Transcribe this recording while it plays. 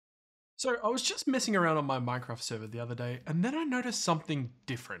So I was just messing around on my Minecraft server the other day, and then I noticed something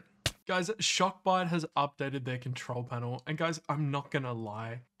different. Guys, Shockbyte has updated their control panel, and guys, I'm not gonna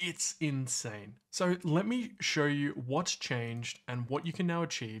lie, it's insane. So let me show you what's changed and what you can now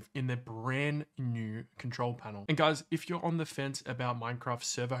achieve in their brand new control panel. And guys, if you're on the fence about Minecraft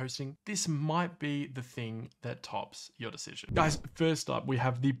server hosting, this might be the thing that tops your decision. Guys, first up, we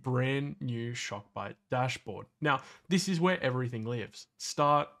have the brand new Shockbyte dashboard. Now, this is where everything lives.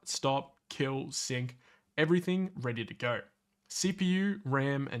 Start, stop, kill, sync, everything ready to go. CPU,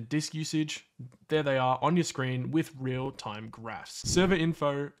 RAM, and disk usage, there they are on your screen with real-time graphs. Server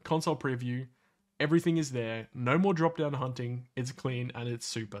info, console preview, everything is there. No more drop-down hunting. It's clean and it's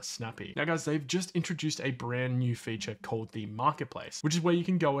super snappy. Now guys, they've just introduced a brand new feature called the Marketplace, which is where you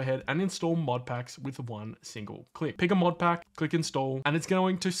can go ahead and install mod packs with one single click. Pick a mod pack, click install, and it's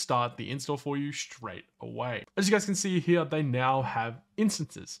going to start the install for you straight away. As you guys can see here, they now have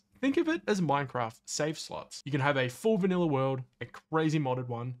instances. Think of it as Minecraft save slots. You can have a full vanilla world, a crazy modded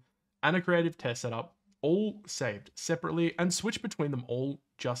one, and a creative test setup, all saved separately and switch between them all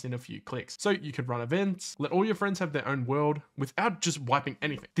just in a few clicks. So you could run events, let all your friends have their own world without just wiping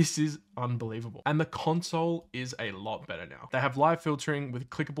anything. This is unbelievable. And the console is a lot better now. They have live filtering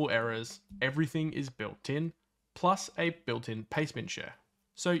with clickable errors. Everything is built in, plus a built-in pastebin share.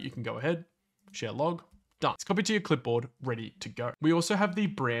 So you can go ahead, share log, done. It's copied to your clipboard, ready to go. We also have the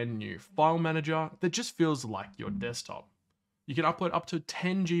brand new file manager that just feels like your desktop. You can upload up to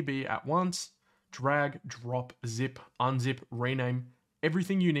 10 GB at once, drag, drop, zip, unzip, rename,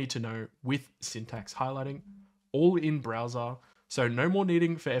 everything you need to know with syntax highlighting, all in browser. So no more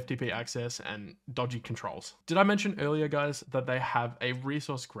needing for FTP access and dodgy controls. Did I mention earlier, guys, that they have a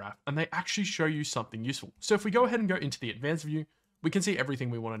resource graph and they actually show you something useful. So if we go ahead and go into the advanced view, we can see everything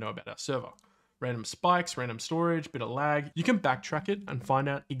we want to know about our server. Random spikes, random storage, bit of lag. You can backtrack it and find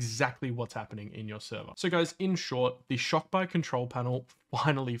out exactly what's happening in your server. So guys, in short, the Shockbyte control panel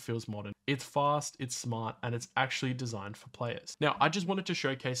finally feels modern. It's fast, it's smart, and it's actually designed for players. Now, I just wanted to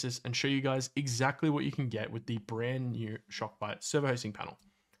showcase this and show you guys exactly what you can get with the brand new Shockbyte server hosting panel.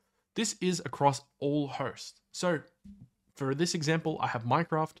 This is across all hosts. So for this example, I have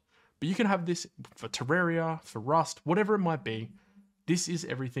Minecraft, but you can have this for Terraria, for Rust, whatever it might be. This is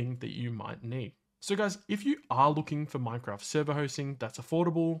everything that you might need. So guys, if you are looking for Minecraft server hosting that's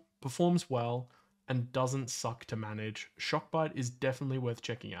affordable, performs well, and doesn't suck to manage, Shockbyte is definitely worth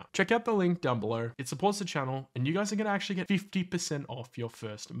checking out. Check out the link down below. It supports the channel, and you guys are gonna actually get 50% off your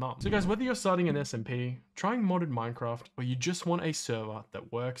first month. So guys, whether you're starting an SMP, trying modded Minecraft, or you just want a server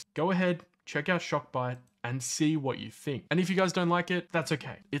that works, go ahead, check out Shockbyte, and see what you think. And if you guys don't like it, that's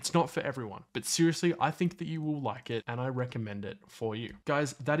okay. It's not for everyone. But seriously, I think that you will like it and I recommend it for you.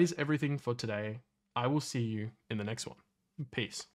 Guys, that is everything for today. I will see you in the next one. Peace.